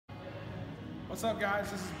What's up, guys?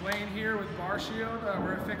 This is Blaine here with Bar Shield.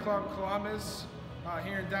 We're at Fit Club Columbus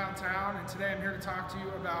here in downtown, and today I'm here to talk to you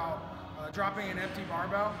about dropping an empty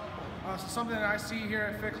barbell. So something that I see here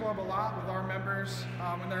at Fit Club a lot with our members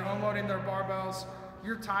when they're unloading their barbells.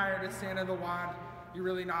 You're tired, it's the end of the WOD. You're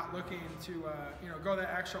really not looking to go that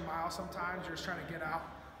extra mile sometimes. You're just trying to get out.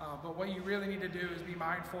 But what you really need to do is be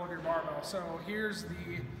mindful of your barbell. So here's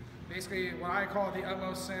basically what I call the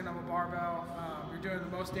utmost sin of a barbell. You're doing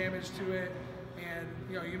the most damage to it. And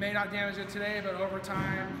you may not damage it today, but over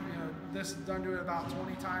time, this done to it about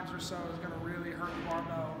 20 times or so is going to really hurt the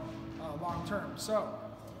barbell long term. So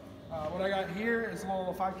what I got here is a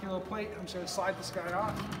little 5 kilo plate. I'm just going to slide this guy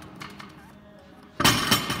off.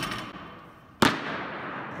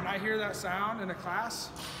 When I hear that sound in a class,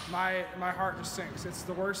 my heart just sinks. It's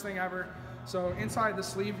the worst thing ever. So inside the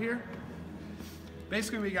sleeve here,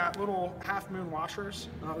 basically we got little half moon washers.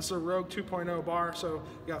 This is a Rogue 2.0 bar, so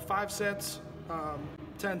you got 5 sets.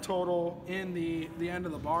 10 total in the end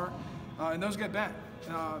of the bar, and those get bent.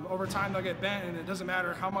 Over time they'll get bent, and it doesn't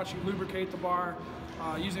matter how much you lubricate the bar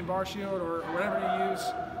using Bar Shield or whatever you use,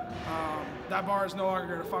 that bar is no longer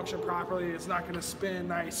going to function properly. It's not going to spin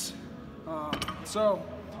nice. So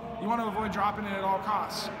you want to avoid dropping it at all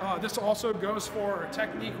costs. This also goes for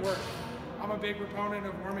technique work. I'm a big proponent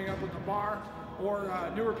of warming up with the bar, or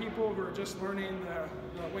newer people who are just learning the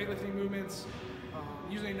weightlifting movements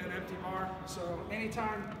using an empty bar. So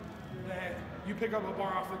anytime that you pick up a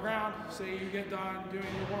bar off the ground, say you get done doing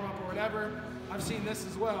your warm-up or whatever, I've seen this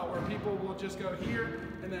as well, where people will just go here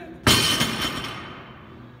and then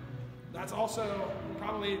that's also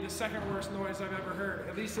probably the second worst noise I've ever heard.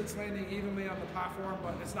 At least it's landing evenly on the platform,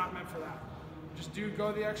 but it's not meant for that. Just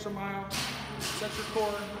go the extra mile, set your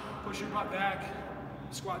core, push your butt back,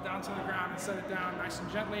 squat down to the ground and set it down nice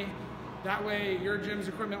and gently. That way your gym's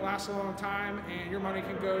equipment lasts a long time and your money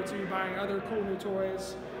can go to buying other cool new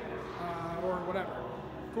toys or whatever.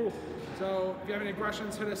 Cool. So if you have any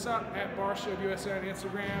questions, hit us up at BarShieldUSA on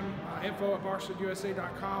Instagram,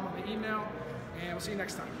 info@barshieldUSA.com on the email, and we'll see you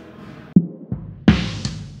next time.